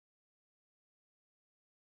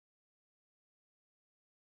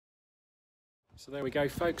So there we go,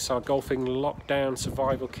 folks, our golfing lockdown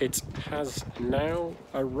survival kit has now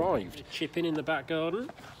arrived. Chip in the back garden.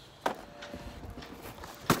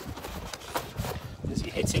 There's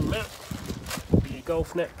your hitting mat, your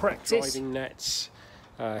golf net practice, driving nets,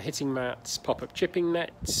 hitting mats, pop-up chipping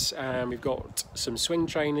nets, and we've got some swing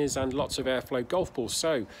trainers and lots of airflow golf balls.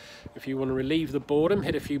 So if you want to relieve the boredom,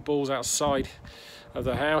 hit a few balls outside of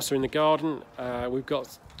the house or in the garden, we've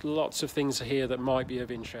got lots of things here that might be of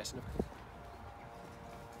interest.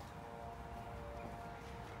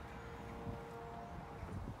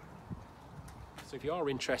 So if you are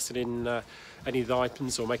interested in any of the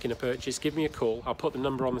items or making a purchase, give me a call. I'll put the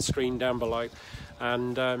number on the screen down below,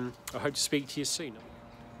 and I hope to speak to you soon.